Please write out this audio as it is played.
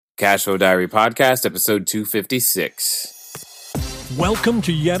Cashflow Diary Podcast, episode 256. Welcome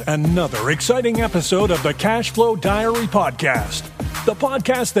to yet another exciting episode of the Cashflow Diary Podcast, the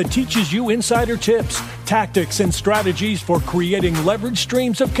podcast that teaches you insider tips, tactics, and strategies for creating leverage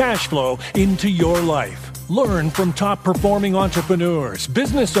streams of cash flow into your life. Learn from top-performing entrepreneurs,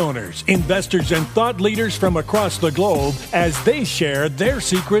 business owners, investors, and thought leaders from across the globe as they share their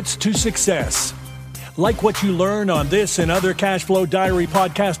secrets to success. Like what you learn on this and other Cashflow Diary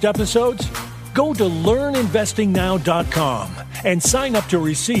podcast episodes? Go to learninvestingnow.com and sign up to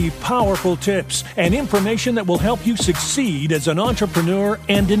receive powerful tips and information that will help you succeed as an entrepreneur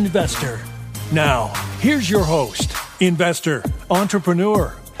and investor. Now, here's your host, investor,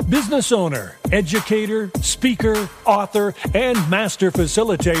 entrepreneur, business owner, educator, speaker, author, and master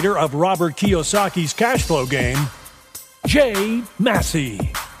facilitator of Robert Kiyosaki's cash flow game, Jay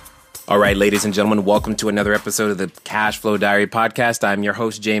Massey. All right, ladies and gentlemen, welcome to another episode of the Cashflow Diary Podcast. I'm your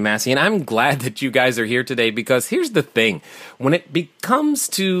host, Jay Massey, and I'm glad that you guys are here today because here's the thing. When it comes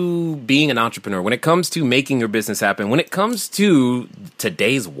to being an entrepreneur, when it comes to making your business happen, when it comes to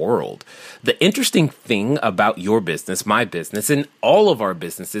today's world, the interesting thing about your business, my business, and all of our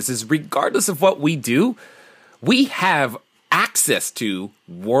businesses is regardless of what we do, we have access to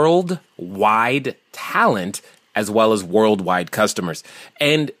worldwide talent as well as worldwide customers.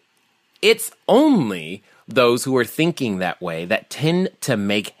 And it's only those who are thinking that way that tend to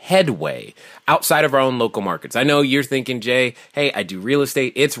make headway outside of our own local markets. I know you're thinking, Jay, hey, I do real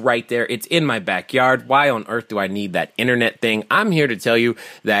estate. It's right there. It's in my backyard. Why on earth do I need that internet thing? I'm here to tell you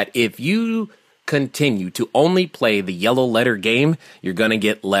that if you continue to only play the yellow letter game, you're going to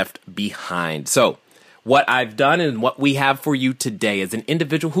get left behind. So what I've done and what we have for you today is an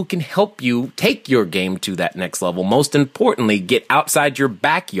individual who can help you take your game to that next level. Most importantly, get outside your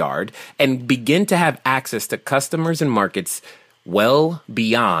backyard and begin to have access to customers and markets well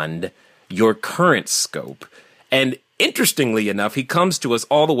beyond your current scope. And interestingly enough, he comes to us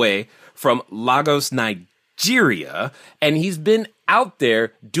all the way from Lagos, Nigeria, and he's been out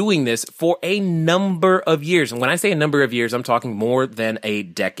there doing this for a number of years. And when I say a number of years, I'm talking more than a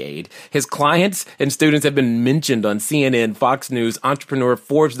decade. His clients and students have been mentioned on CNN, Fox News, Entrepreneur,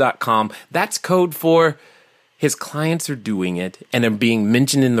 Forbes.com. That's code for his clients are doing it and are being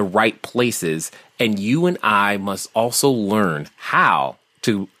mentioned in the right places. And you and I must also learn how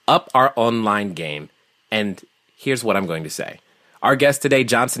to up our online game. And here's what I'm going to say. Our guest today,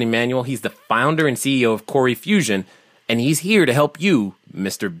 Johnson Emmanuel, he's the founder and CEO of Corey Fusion. And he's here to help you,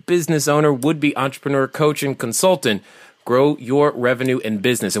 Mr. Business Owner, would-be entrepreneur, coach, and consultant, grow your revenue and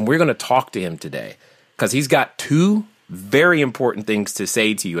business. And we're going to talk to him today because he's got two very important things to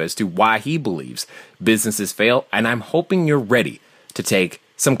say to you as to why he believes businesses fail. And I'm hoping you're ready to take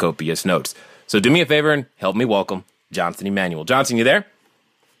some copious notes. So do me a favor and help me welcome Johnson Emmanuel. Johnson, you there?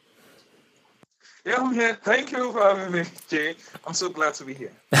 Yeah, I'm here. Thank you for having me, Jay. I'm so glad to be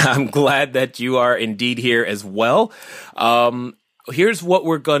here. I'm glad that you are indeed here as well. Here's what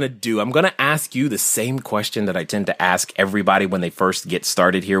we're going to do. I'm going to ask you the same question that I tend to ask everybody when they first get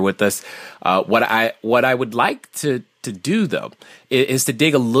started here with us. What I would like to do, though, is to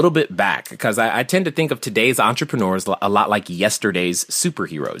dig a little bit back because I tend to think of today's entrepreneurs a lot like yesterday's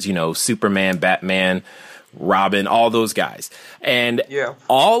superheroes, you know, Superman, Batman, Robin, all those guys. And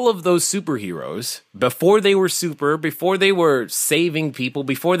all of those superheroes, before they were before they were saving people,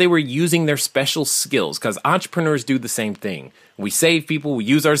 before they were using their special skills, because entrepreneurs do the same thing. We save people, we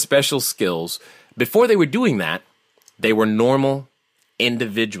use our special skills. Before they were doing that, they were normal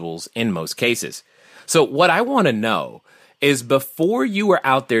individuals in most cases. So what I want to know is before you were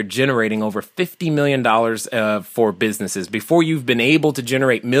out there generating over $50 million for businesses, before you've been able to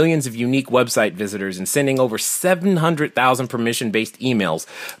generate millions of unique website visitors and sending over 700,000 permission-based emails,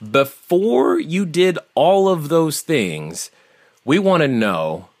 before you did all of those things, we want to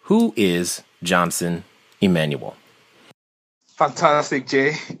know, who is Johnson Emmanuel? Fantastic,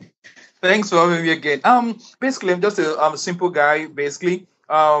 Jay. Thanks for having me again. Basically, I'm just a simple guy, basically.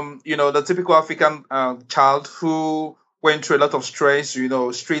 The typical African child who went through a lot of stress,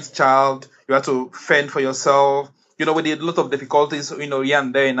 street child, you had to fend for yourself, we did a lot of difficulties, here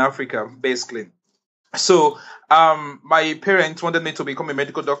and there in Africa, basically. So my parents wanted me to become a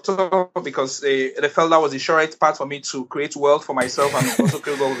medical doctor because they felt that was the surest path for me to create wealth for myself and also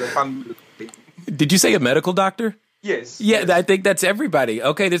create wealth for the family. Did you say a medical doctor? Yes. Yeah, yes. I think that's everybody.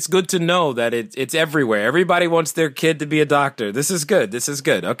 Okay, that's good to know that it's everywhere. Everybody wants their kid to be a doctor. This is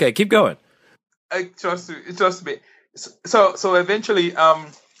good. Okay, keep going. Trust me. So eventually,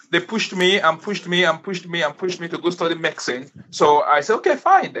 they pushed me and pushed me and pushed me and pushed me to go study medicine. So I said, okay,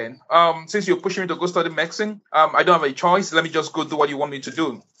 fine then. Since you're pushing me to go study medicine, I don't have a choice. Let me just go do what you want me to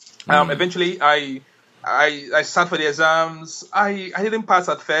do. Eventually, I sat for the exams. I didn't pass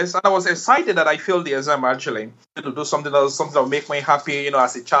at first, and I was excited that I failed the exam actually. To do something that would make me happy,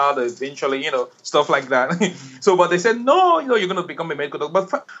 as a child, eventually, stuff like that. So, but they said, no, you're going to become a medical doctor.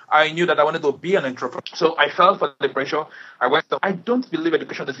 But I knew that I wanted to be an entrepreneur. So I fell for the pressure. I don't believe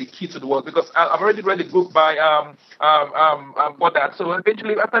education is the key to the world because I've already read a book by about that. So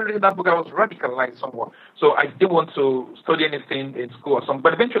eventually, after reading that book, I was radicalized somewhat. So I didn't want to study anything in school or something.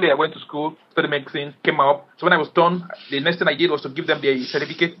 But eventually, I went to school, studied medicine, came out. So when I was done, the next thing I did was to give them the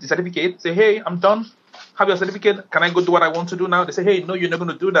certificate. Say, hey, I'm done. Have your certificate. Can I go do what I want to do now? They say, hey, no, you're not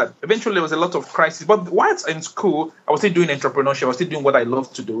going to do that. Eventually, there was a lot of crisis. But whilst in school, I was still doing entrepreneurship. I was still doing what I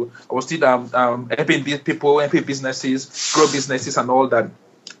love to do. I was still helping people, helping businesses, grow businesses and all that.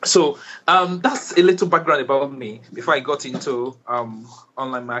 So that's a little background about me before I got into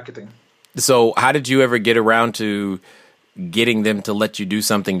online marketing. So how did you ever get around to getting them to let you do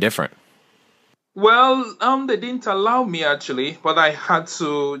something different? Well, they didn't allow me actually, but I had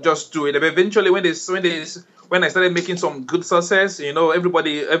to just do it. But eventually, when I started making some good success,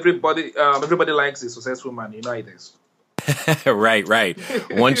 everybody likes a successful man. You know it is. Right.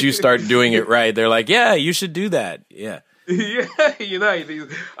 Once you start doing it right, they're like, yeah, you should do that. Yeah. Yeah, it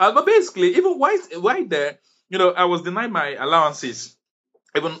is. But basically, even why there, I was denied my allowances.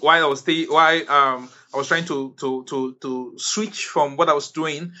 Even while I was trying to switch from what I was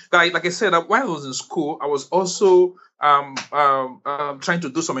doing. Like I said, while I was in school, I was also trying to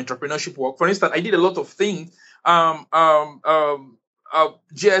do some entrepreneurship work. For instance, I did a lot of things.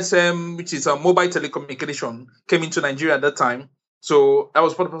 GSM, which is a mobile telecommunication, came into Nigeria at that time. So that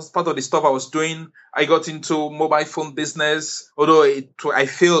was part of the stuff I was doing. I got into mobile phone business, although I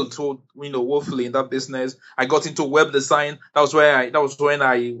failed woefully in that business. I got into web design. That was when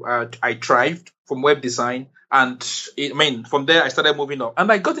I thrived from web design, and from there I started moving up.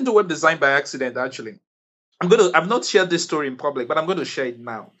 And I got into web design by accident. Actually, I've not shared this story in public, but I'm going to share it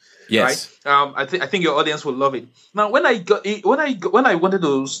now. Yes. Right? I think your audience will love it. Now, when I wanted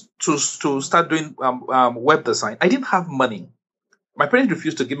to start doing web design, I didn't have money. My parents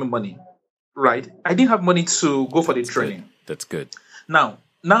refused to give me money, right? I didn't have money to go for the training. That's good. Now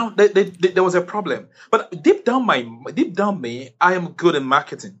there was a problem. But deep down me, I am good in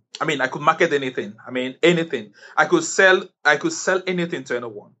marketing. I could market anything. Anything. I could sell anything to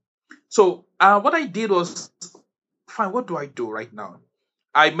anyone. So what I did was, fine, what do I do right now?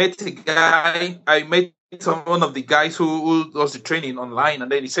 I met one of the guys who was the training online,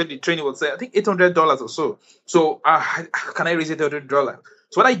 and then he said the training was, I think, $800 or so. So can I raise $800?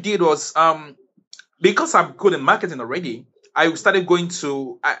 So what I did was, because I'm good in marketing already, I started going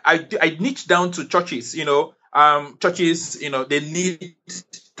to, I niched down to churches. Churches, they need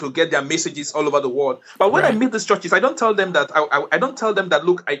to get their messages all over the world. But when I meet these churches, I don't tell them that I don't tell them that,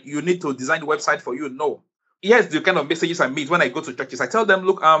 look, you need to design the website for you. No. Yes, the kind of messages I meet when I go to churches, I tell them,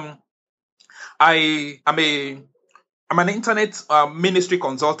 look, I'm an internet ministry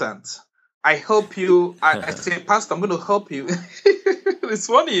consultant. I help you. I say, Pastor, I'm going to help you. It's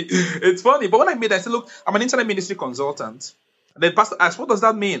funny. But when I meet, I say, look, I'm an internet ministry consultant. And then Pastor asked, what does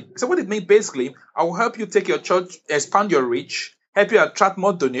that mean? I said, what it means basically, I will help you take your church, expand your reach, help you attract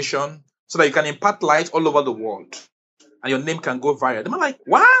more donation so that you can impart light all over the world. And your name can go viral. I'm like,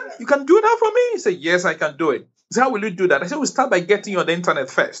 what? You can do that for me? He said, yes, I can do it. He said, how will you do that? I said, we'll start by getting you on the internet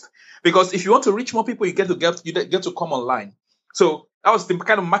first. Because if you want to reach more people, you get to come online. So that was the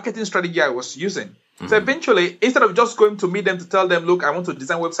kind of marketing strategy I was using. Mm-hmm. So eventually, instead of just going to meet them to tell them, look, I want to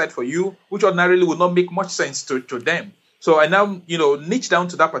design a website for you, which ordinarily would not make much sense to them. So I now, niche down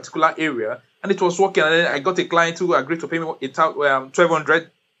to that particular area, and it was working. And then I got a client who agreed to pay me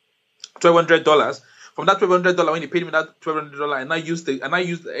 $1,200. From that $1,200, when he paid me that $1,200, and I used the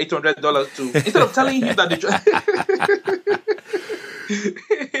 $800 to, instead of telling him that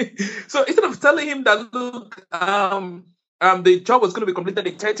so instead of telling him that, look, the job was going to be completed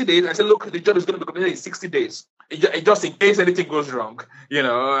in 30 days, I said, look, the job is going to be completed in 60 days. Just in case anything goes wrong,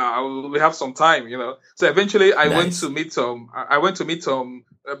 we have some time, So eventually I went to meet some, I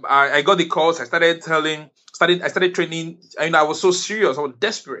got the calls. I started training. I was so serious. I was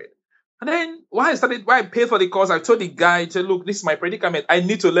desperate. And then why I paid for the course, I told the guy, look, this is my predicament. I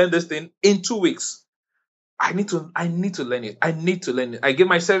need to learn this thing in 2 weeks. I need to learn it. I gave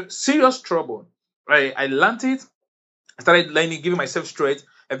myself serious trouble. Right? I learned it. I started learning, giving myself straight.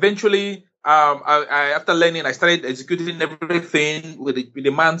 Eventually, after learning, I started executing everything with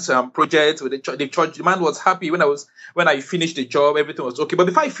the man's project with the church. The man was happy when I finished the job. Everything was okay. But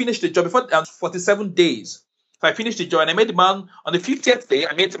before I finished the job, before 47 days, so I finished the job and I met the man on the 50th day.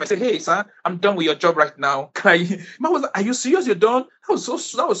 I met him. I said, "Hey, sir, I'm done with your job right now." The man was like, "Are you serious? You're done?"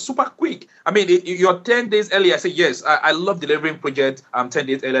 That was super quick. I mean, you're 10 days early. I said, "Yes, I love delivering project. 10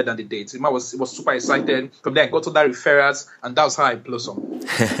 days earlier than the date." The man was super excited. From there, I got to that referrals, and that's how I blossomed.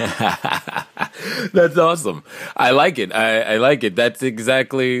 That's awesome. I like it. I like it. That's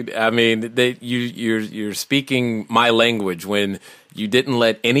exactly. I mean, you're speaking my language when you didn't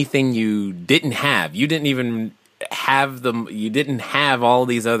let anything you didn't have. You didn't even have them. You didn't have all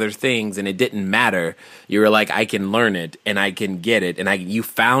these other things, and it didn't matter. You were like, I can learn it, and I can get it, and you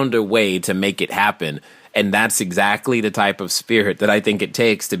found a way to make it happen. And that's exactly the type of spirit that I think it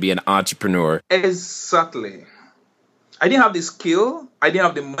takes to be an entrepreneur. Exactly. I didn't have the skill. I didn't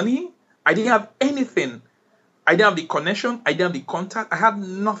have the money. I didn't have anything. I didn't have the connection. I didn't have the contact. I had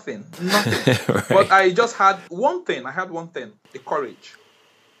nothing. Right. But I just had one thing. The courage.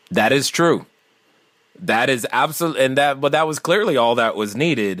 That is true. That is absolutely, but that was clearly all that was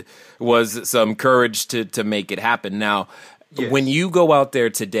needed was some courage to make it happen. Now, yes. When you go out there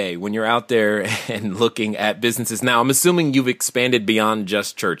today, when you're out there and looking at businesses, now I'm assuming you've expanded beyond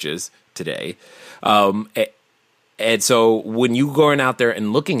just churches today. And so when you going out there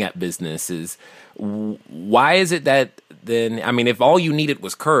and looking at businesses, why is it that then, I mean, if all you needed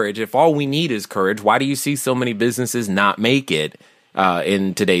was courage, if all we need is courage, why do you see so many businesses not make it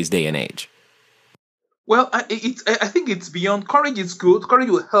in today's day and age? Well, I think it's beyond courage. Is good. Courage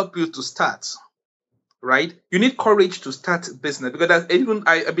will help you to start, right? You need courage to start business because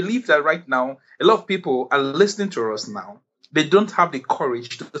I believe that right now, a lot of people are listening to us now. They don't have the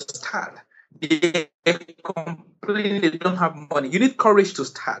courage to start. They don't have money. You need courage to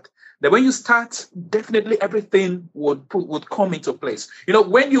start. That when you start, definitely everything would come into place. You know,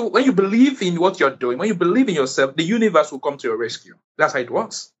 when you believe in what you're doing, when you believe in yourself, the universe will come to your rescue. That's how it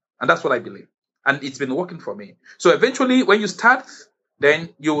works, and that's what I believe. And it's been working for me. So eventually, when you start, then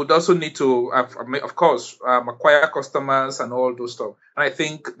you would also need to, of course, acquire customers and all those stuff. And I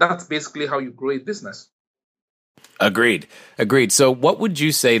think that's basically how you grow a business. Agreed. So what would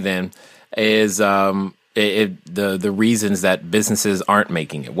you say then is the reasons that businesses aren't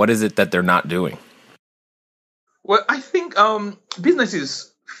making it? What is it that they're not doing? Well, I think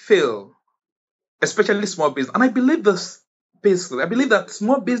businesses fail, especially small business. And I believe this basically. I believe that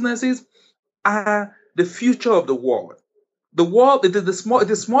small businesses are the future of the world. The world, it is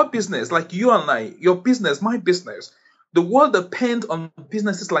small business like you and I, your business, my business. The world depends on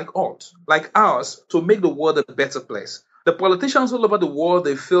businesses like ours, to make the world a better place. The politicians all over the world,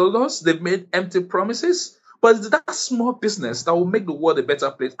 they failed us. They've made empty promises, but it's that small business that will make the world a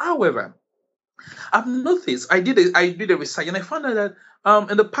better place. However, I've noticed, I did a research, and I found out that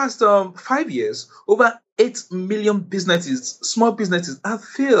in the past 5 years, over 8 million small businesses have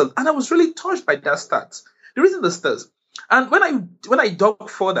failed. And I was really touched by that stat. The reason the stats. And when I dug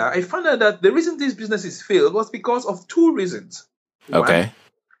further, I found out that the reason these businesses failed was because of two reasons. Okay. One,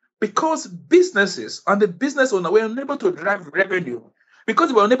 because businesses and the business owner were unable to drive revenue. Because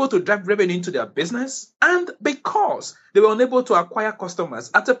they were unable to drive revenue into their business, and because they were unable to acquire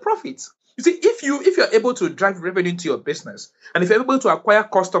customers at a profit. You see, if you're able to drive revenue into your business, and if you're able to acquire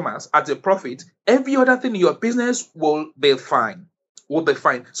customers at a profit, every other thing in your business will be fine.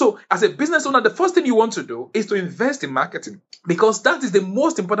 So as a business owner, the first thing you want to do is to invest in marketing, because that is the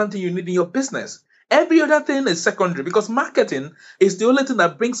most important thing you need in your business. Every other thing is secondary, because marketing is the only thing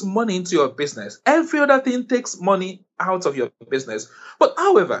that brings money into your business. Every other thing takes money out of your business. But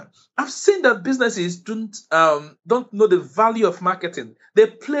however, I've seen that businesses don't know the value of marketing. They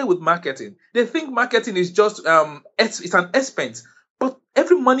play with marketing. They think marketing is just it's an expense. But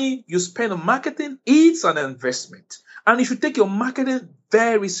every money you spend on marketing is an investment. And you should take your marketing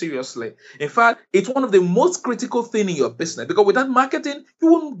very seriously. In fact, it's one of the most critical things in your business, because without marketing,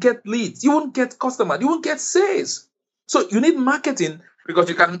 you won't get leads, you won't get customers, you won't get sales. So you need marketing, because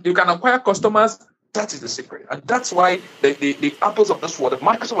you can acquire customers. That is the secret. And that's why the Apples of this world, the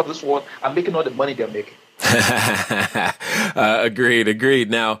Microsoft of this world are making all the money they're making. Agreed.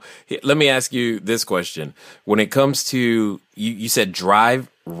 Now, let me ask you this question. When it comes to, you said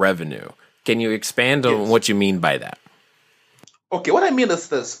drive revenue. Can you expand on what you mean by that? Okay, what I mean is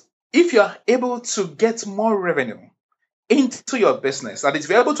this. If you're able to get more revenue into your business, that is,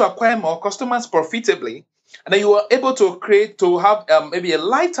 you're able to acquire more customers profitably, and then you are able to have maybe a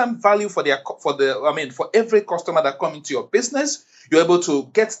lifetime value for every customer that comes into your business, you're able to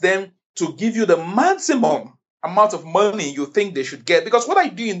get them to give you the maximum amount of money you think they should get. Because what I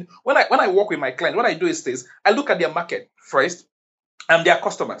do when I work with my client, what I do is this: I look at their market first and their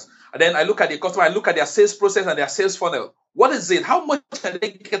customers, and then I look at the customer, I look at their sales process and their sales funnel. What is it? How much are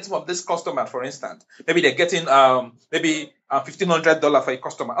they getting from this customer, for instance? Maybe they're getting $1,500 for a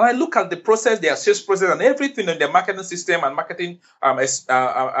customer. And I look at the process, their sales process, and everything in their marketing system and marketing process.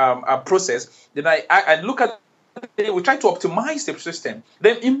 Then I look at we try to optimize the system.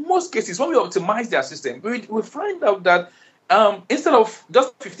 Then in most cases, when we optimize their system, we find out that instead of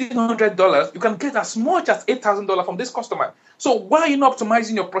just $1,500, you can get as much as $8,000 from this customer. So why are you not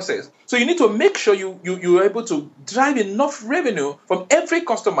optimizing your process? So you need to make sure you're able to drive enough revenue from every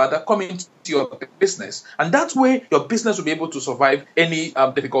customer that come into your business. And that way your business will be able to survive any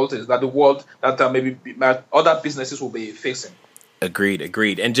difficulties that the world, that maybe other businesses will be facing.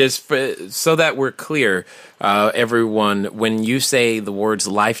 Agreed. And just so that we're clear, everyone, when you say the words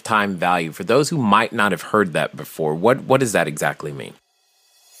lifetime value, for those who might not have heard that before, what does that exactly mean?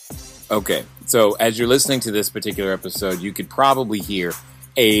 Okay, so as you're listening to this particular episode, you could probably hear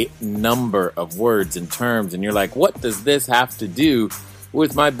a number of words and terms, and you're like, what does this have to do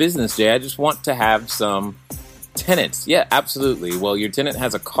with my business, Jay? I just want to have some tenants. Yeah, absolutely. Well, your tenant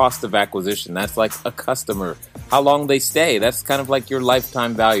has a cost of acquisition. That's like a customer. How long they stay. That's kind of like your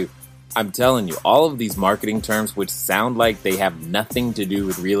lifetime value. I'm telling you, all of these marketing terms, which sound like they have nothing to do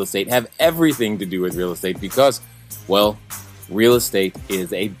with real estate, have everything to do with real estate because, well, real estate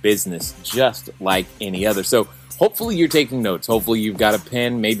is a business just like any other. So hopefully you're taking notes. Hopefully you've got a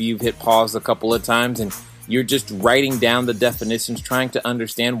pen. Maybe you've hit pause a couple of times and you're just writing down the definitions, trying to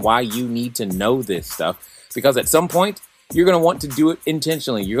understand why you need to know this stuff. Because at some point, you're going to want to do it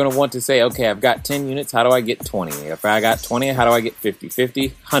intentionally. You're going to want to say, okay, I've got 10 units. How do I get 20? If I got 20, how do I get 50,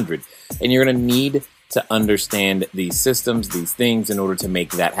 100? And you're going to need to understand these systems, these things in order to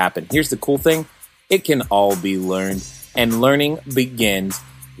make that happen. Here's the cool thing. It can all be learned. And learning begins,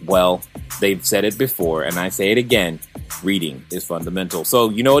 well, they've said it before, and I say it again, reading is fundamental. So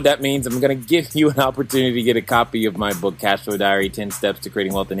you know what that means? I'm going to give you an opportunity to get a copy of my book, Cashflow Diary, 10 Steps to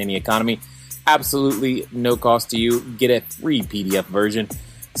Creating Wealth in Any Economy. Absolutely no cost to you. Get a free PDF version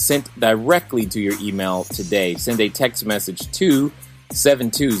sent directly to your email today. Send a text message to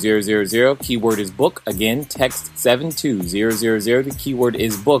 72000. Keyword is book. Again, text 72000. The keyword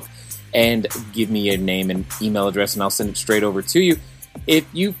is book. And give me your name and email address, and I'll send it straight over to you. If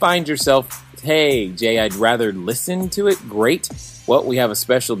you find yourself, hey, Jay, I'd rather listen to it, great. Well, we have a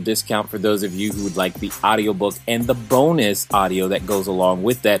special discount for those of you who would like the audiobook and the bonus audio that goes along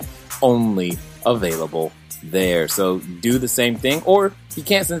with that, only available there. So do the same thing, or if you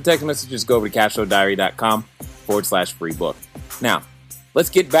can't send a text message, just go over to cashflowdiary.com/free book. Now, let's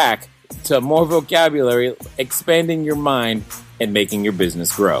get back to more vocabulary, expanding your mind, and making your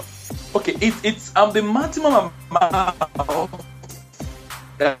business grow. Okay, it's the maximum amount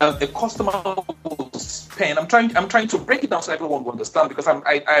the customer will spend. I'm trying to break it down so everyone will understand, because I'm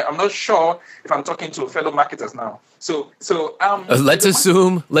not sure if I'm talking to fellow marketers now. So let's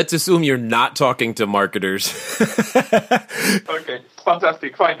assume you're not talking to marketers. Okay,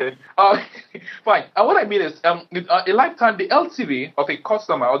 fantastic, fine then. Fine. What I mean is a lifetime, the LTV of a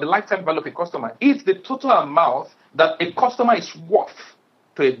customer, or the lifetime value of a customer, is the total amount that a customer is worth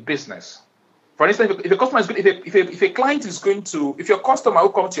to a business. For instance, if a customer is good, if a client is going to, if your customer who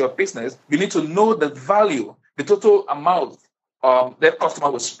comes to your business, you need to know the value, the total amount that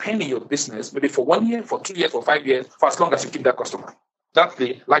customer will spend in your business, maybe for 1 year, for 2 years, for 5 years, for as long as you keep that customer. That's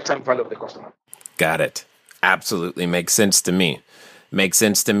the lifetime value of the customer. Got it. Absolutely makes sense to me.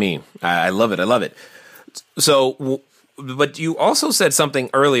 I love it. So, but you also said something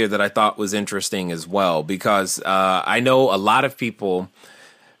earlier that I thought was interesting as well, because I know a lot of people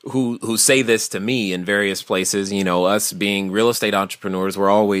who say this to me in various places. You know, us being real estate entrepreneurs, we're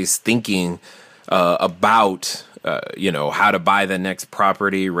always thinking about how to buy the next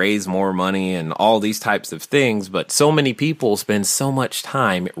property, raise more money, and all these types of things. But so many people spend so much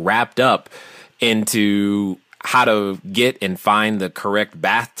time wrapped up into how to get and find the correct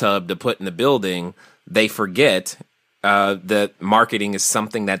bathtub to put in the building, they forget that marketing is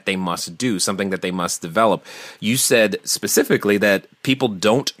something that they must do, something that they must develop. You said specifically that people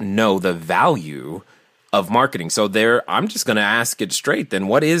don't know the value of marketing. So I'm just going to ask it straight then.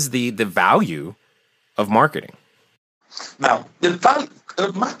 What is the value of marketing? Now, the value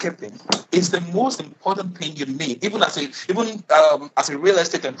of marketing is the most important thing you need, even as a real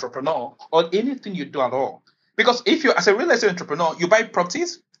estate entrepreneur, or anything you do at all. Because if you, as a real estate entrepreneur, you buy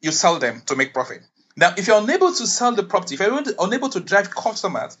properties, you sell them to make profit. Now, if you're unable to sell the property, if you're unable to drive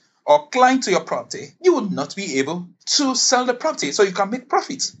customers or clients to your property, you will not be able to sell the property so you can make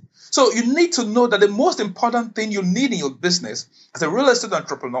profits. So you need to know that the most important thing you need in your business as a real estate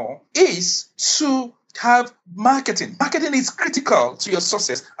entrepreneur is to have marketing. Marketing is critical to your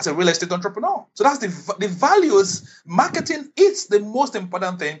success as a real estate entrepreneur. So that's the values. Marketing is the most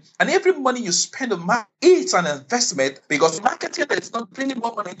important thing. And every money you spend on marketing is an investment, because marketing is not bringing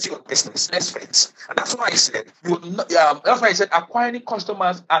more money into your business. Let's face. And that's why I said acquiring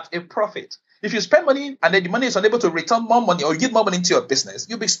customers at a profit. If you spend money and then the money is unable to return more money, or you give more money into your business,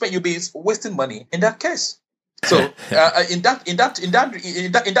 you'll be wasting money in that case. So in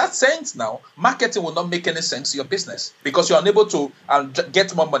that sense, now marketing will not make any sense to your business, because you're unable to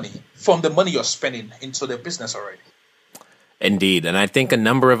get more money from the money you're spending into the business already. Indeed, and I think a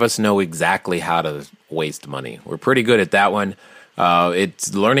number of us know exactly how to waste money. We're pretty good at that one.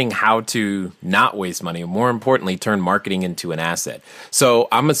 It's learning how to not waste money, and more importantly, turn marketing into an asset. So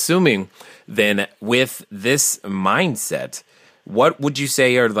I'm assuming then, with this mindset, what would you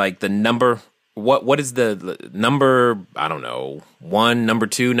say are like the number? What is the number? I don't know. 1, number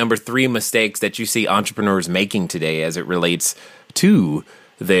 2, number 3 mistakes that you see entrepreneurs making today as it relates to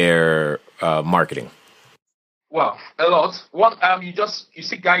their marketing? Well, a lot. One, you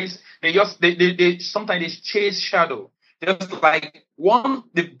see guys, they sometimes chase shadow. Just like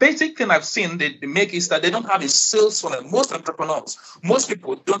the basic thing I've seen they make is that they don't have a sales funnel. Most entrepreneurs, most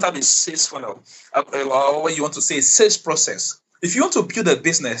people don't have a sales funnel, or what you want to say, sales process. If you want to build a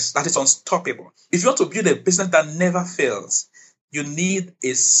business that is unstoppable, if you want to build a business that never fails, you need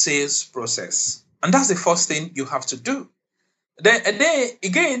a sales process. And that's the first thing you have to do. Then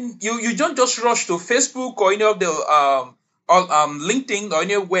again, you don't just rush to Facebook or any of the LinkedIn or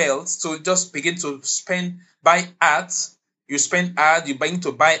anywhere else to just begin to buy ads. You spend ads, you begin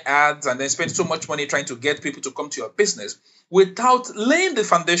to buy ads, and then spend so much money trying to get people to come to your business without laying the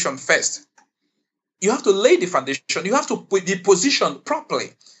foundation first. You have to lay the foundation. You have to be positioned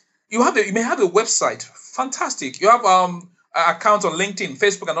properly. You may have a website, fantastic. You have an account on LinkedIn,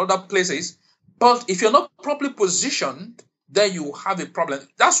 Facebook, and other places. But if you're not properly positioned, then you have a problem.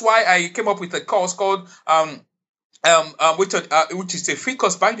 That's why I came up with a course called which is a free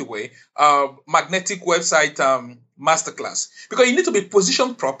course, by the way, Magnetic Website Masterclass. Because you need to be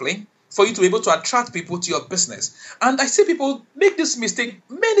positioned properly for you to be able to attract people to your business. And I see people make this mistake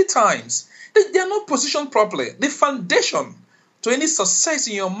many times. They are not positioned properly. The foundation to any success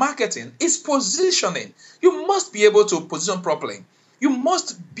in your marketing is positioning. You must be able to position properly. You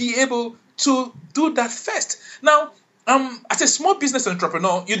must be able to do that first. Now, as a small business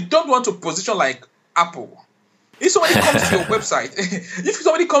entrepreneur, you don't want to position like Apple. If somebody comes to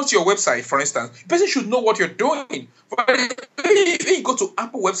your website, for instance, the person should know what you're doing. But when you go to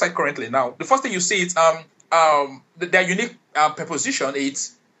Apple website currently now, the first thing you see is their unique proposition.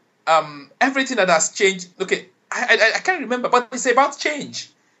 It's everything that has changed. Okay, I can't remember, but it's about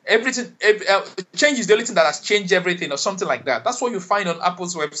change. Change is the only thing that has changed everything, or something like that. That's what you find on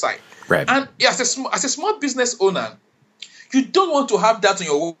Apple's website. Right. And as a small business owner, you don't want to have that on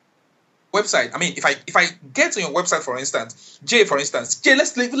your website. I mean, if I get on your website, for instance, Jay, if I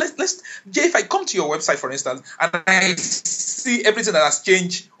come to your website, for instance, and I see everything that has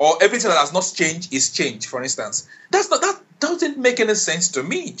changed or everything that has not changed is changed, for instance, that doesn't make any sense to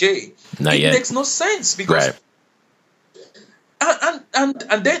me, Jay. Not yet. It makes no sense, because right.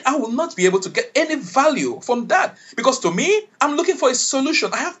 And then I will not be able to get any value from that, because to me, I'm looking for a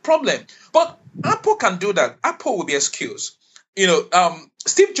solution. I have problem, but Apple can do that. Apple will be excused.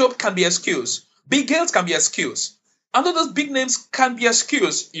 Steve Jobs can be excused. Bill Gates can be excused. And all those big names can be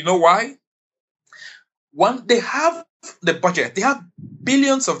excused. You know why? One, they have the budget. They have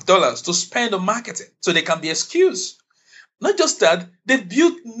billions of dollars to spend on marketing, so they can be excused. Not just that, they've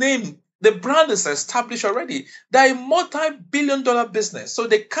built name. The brand is established already. They're a multi-billion-dollar business, so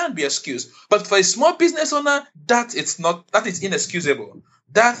they can't be excused. But for a small business owner, that is inexcusable.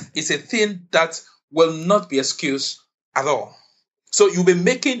 That is a thing that will not be excused at all. So you'll be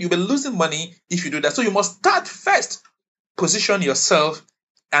losing money if you do that. So you must start first, position yourself,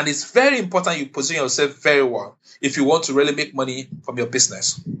 and it's very important you position yourself very well if you want to really make money from your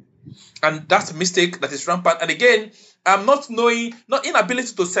business. And that's a mistake that is rampant. And again, not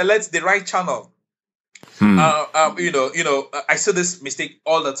inability to select the right channel. I see this mistake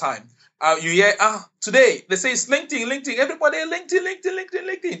all the time. You hear, today they say it's LinkedIn. Everybody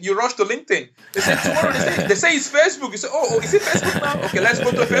LinkedIn. You rush to LinkedIn. They say tomorrow they say it's Facebook. You say, oh, is it Facebook now? Okay, let's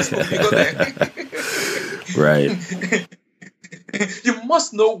go to Facebook. You go there. Right. You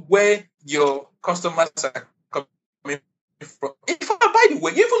must know where your customers are coming from. By the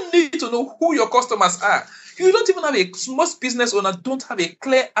way, you even need to know who your customers are. You don't even have most business owners don't have a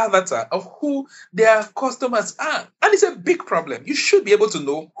clear avatar of who their customers are. And it's a big problem. You should be able to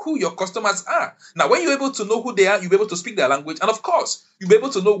know who your customers are. Now, when you're able to know who they are, you'll be able to speak their language. And of course, you'll be able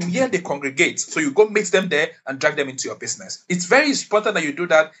to know where they congregate. So you go meet them there and drag them into your business. It's very important that you do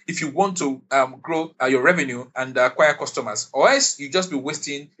that if you want to grow your revenue and acquire customers, or else you just be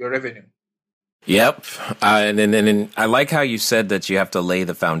wasting your revenue. Yep. And I like how you said that you have to lay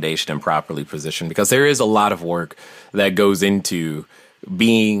the foundation and properly position, because there is a lot of work that goes into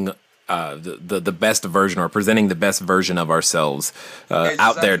being the best version, or presenting the best version of ourselves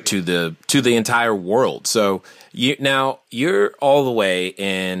out there to the entire world. So you're all the way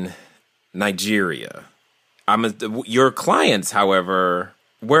in Nigeria. Your clients, however,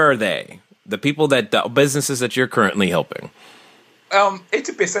 where are they? The businesses that you're currently helping.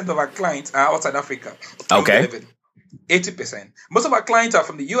 80% of our clients are outside Africa. Okay. 80%. Most of our clients are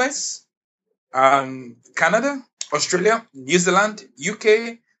from the US, Canada, Australia, New Zealand,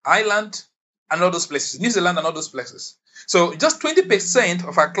 UK, Ireland, and all those places. New Zealand and all those places. So just 20%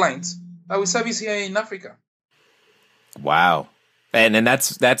 of our clients that we service here in Africa. Wow. And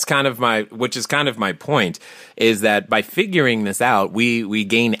that's kind of my point, is that by figuring this out, we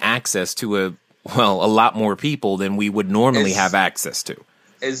gain access to a lot more people than we would normally have access to.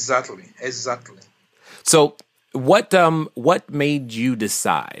 Exactly. So what made you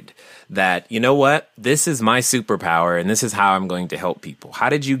decide that, you know what, this is my superpower and this is how I'm going to help people? How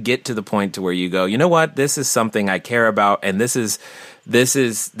did you get to the point to where you go, you know what, this is something I care about, and this is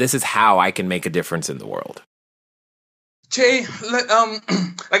how I can make a difference in the world? Jay,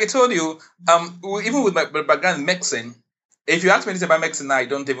 like I told you, even with my background in medicine, if you ask me anything about medicine now, I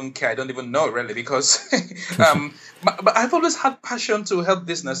don't even care. I don't even know, really, because but I've always had passion to help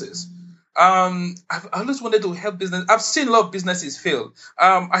businesses. I've always wanted to help business. I've seen a lot of businesses fail.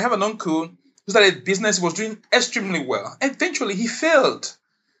 I have an uncle who started a business, was doing extremely well. Eventually, he failed.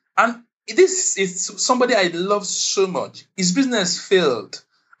 And this is somebody I love so much. His business failed,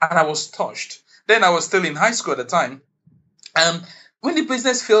 and I was touched. Then I was still in high school at the time. And when the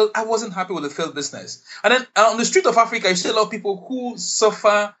business failed, I wasn't happy with the failed business. And then on the street of Africa, you see a lot of people who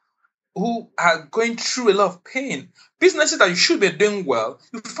suffer, who are going through a lot of pain. Businesses that you should be doing well,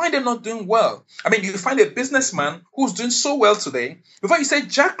 you find them not doing well. I mean, you find a businessman who's doing so well today. Before you say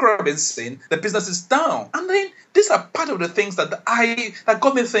Jack Robinson, the business is down. And then these are part of the things that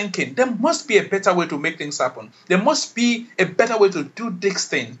got me thinking, there must be a better way to make things happen. There must be a better way to do this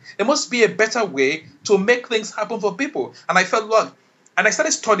thing. There must be a better way to make things happen for people. And I felt, look, and I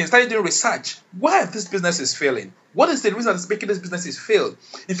started studying, started doing research. Why this business is failing? What is the reason that's making this business fail?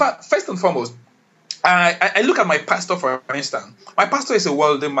 In fact, first and foremost, I look at my pastor, for instance. My pastor is a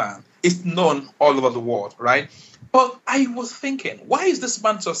wealthy man. He's known all over the world, right? But I was thinking, why is this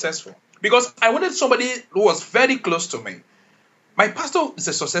man successful? Because I wanted somebody who was very close to me. My pastor is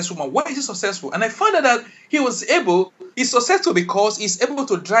a successful man. Why is he successful? And I found out that he's successful because he's able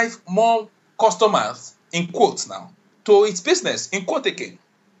to drive more customers, in quotes now, to his business, in quote again.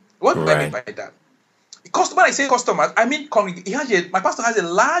 What do I mean by that? When I say customers, I mean my pastor has a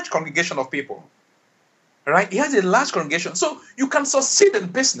large congregation of people. Right? He has a large congregation. So you can succeed in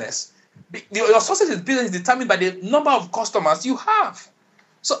business. Your success in business is determined by the number of customers you have.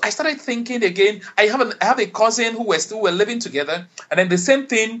 So I started thinking again. I have a cousin who were living together, and then the same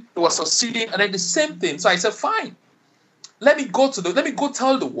thing, he was succeeding, and then the same thing. So I said, fine. Let me go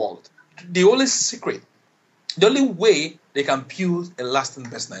tell the world the only secret, the only way they can build a lasting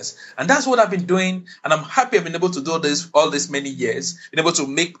business. And that's what I've been doing. And I'm happy I've been able to do this all these many years, been able to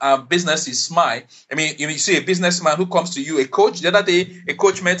make businesses smile. I mean, you see a businessman who comes to you, a coach. The other day, a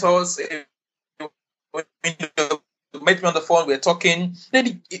coach met us, met me on the phone, we were talking.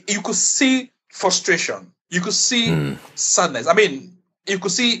 Then you could see frustration. You could see sadness. I mean, you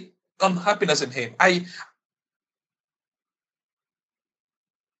could see unhappiness in him. I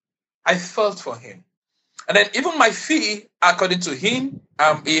felt for him. And then even my fee, according to him,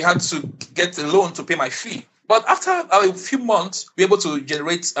 he had to get a loan to pay my fee. But after a few months, we were able to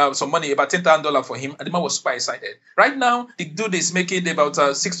generate some money, about $10,000 for him, and the man was quite excited. Right now, the dude is making about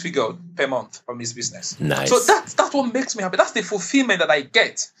 6 figures per month from his business. Nice. So that's what makes me happy. That's the fulfillment that I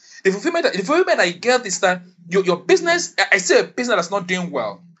get. The fulfillment I get is that your business, I say a business that's not doing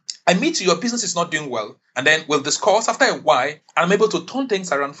well. I meet you, your business is not doing well, and then we'll discuss after a while, and I'm able to turn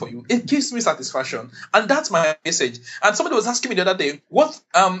things around for you. It gives me satisfaction, and that's my message. And somebody was asking me the other day,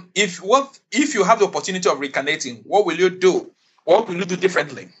 if you have the opportunity of reincarnating, what will you do? What will you do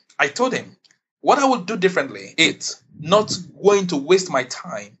differently? I told him, what I will do differently is not going to waste my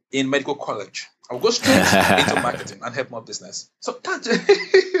time in medical college. I'll go straight into marketing and help more business. So that's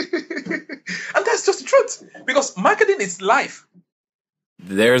and that's just the truth, because marketing is life.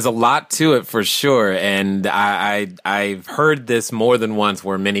 There's a lot to it for sure. And I've heard this more than once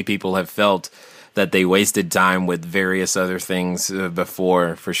where many people have felt that they wasted time with various other things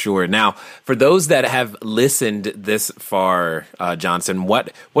before, for sure. Now, for those that have listened this far, Johnson,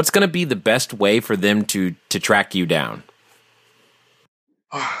 what's going to be the best way for them to track you down?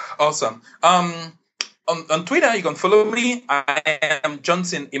 Awesome. On Twitter, you can follow me. I am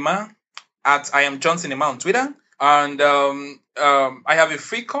Johnson Ima at I am Johnson Ima on Twitter. And I have a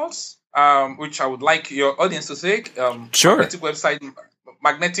free course, which I would like your audience to take. Sure.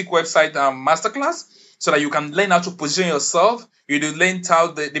 Magnetic website masterclass, so that you can learn how to position yourself. You do learn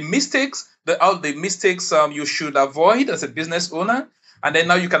how the mistakes you should avoid as a business owner, and then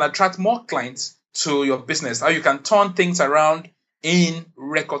now you can attract more clients to your business. How you can turn things around in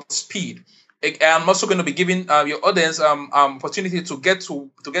record speed. I'm also going to be giving your audience opportunity to get to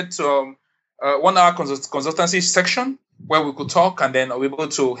 1 hour consultancy section where we could talk, and then I'll be able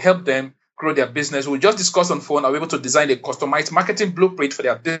to help them grow their business. We'll just discuss on phone. I'll be able to design a customized marketing blueprint for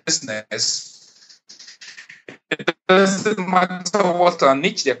their business. It doesn't matter what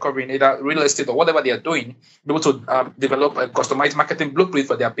niche they're covering, either real estate or whatever they are doing, be able to develop a customized marketing blueprint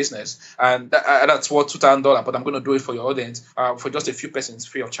for their business. And that's worth $2,000, but I'm going to do it for your audience for just a few persons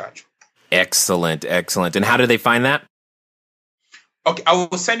free of charge. Excellent. And how do they find that? Okay, I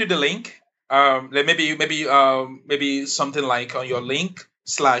will send you the link. Maybe something like on your link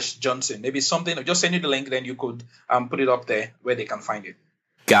 /Johnson, maybe something. Just send you the link, then you could put it up there where they can find it.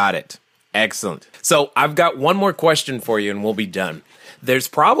 Got it. Excellent. So I've got one more question for you and we'll be done. There's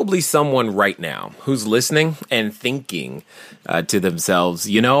probably someone right now who's listening and thinking to themselves,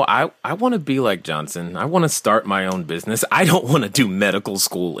 I want to be like Johnson. I want to start my own business. I don't want to do medical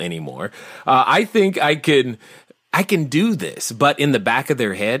school anymore. I think I can do this. But in the back of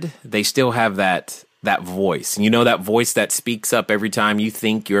their head, they still have that voice, that voice that speaks up every time you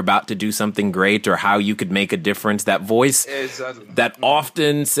think you're about to do something great or how you could make a difference. That voice that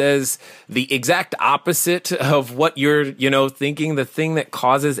often says the exact opposite of what you're, thinking, the thing that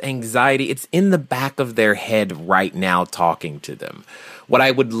causes anxiety. It's in the back of their head right now talking to them. What I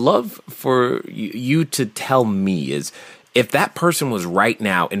would love for you to tell me is, if that person was right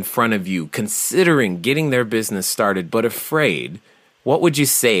now in front of you, considering getting their business started, but afraid, what would you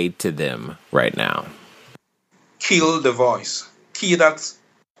say to them right now? Kill the voice. Kill that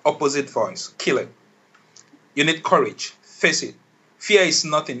opposite voice. Kill it. You need courage. Face it. Fear is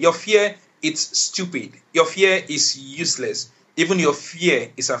nothing. Your fear, it's stupid. Your fear is useless. Even your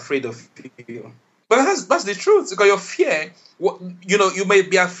fear is afraid of you. But that's the truth. Because your fear, you may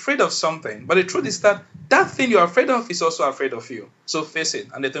be afraid of something, but the truth is that thing you're afraid of is also afraid of you. So face it,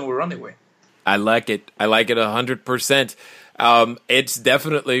 and the thing will run away. I like it. 100%. It's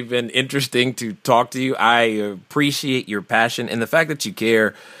definitely been interesting to talk to you. I appreciate your passion and the fact that you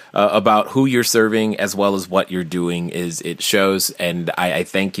care about who you're serving as well as what you're doing. It shows, and I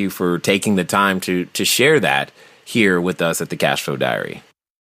thank you for taking the time to share that here with us at the Cashflow Diary.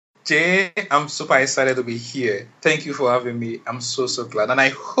 Jay, I'm super excited to be here. Thank you for having me. I'm so glad, and I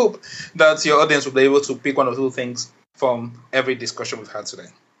hope that your audience will be able to pick one or two things from every discussion we've had today.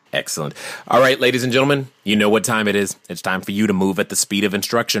 Excellent. All right, ladies and gentlemen, you know what time it is. It's time for you to move at the speed of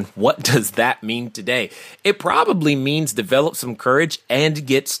instruction. What does that mean today? It probably means develop some courage and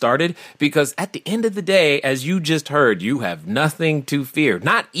get started, because at the end of the day, as you just heard, you have nothing to fear,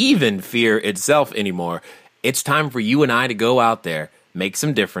 not even fear itself anymore. It's time for you and I to go out there, make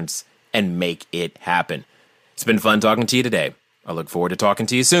some difference, and make it happen. It's been fun talking to you today. I look forward to talking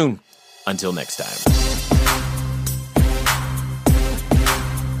to you soon. Until next time.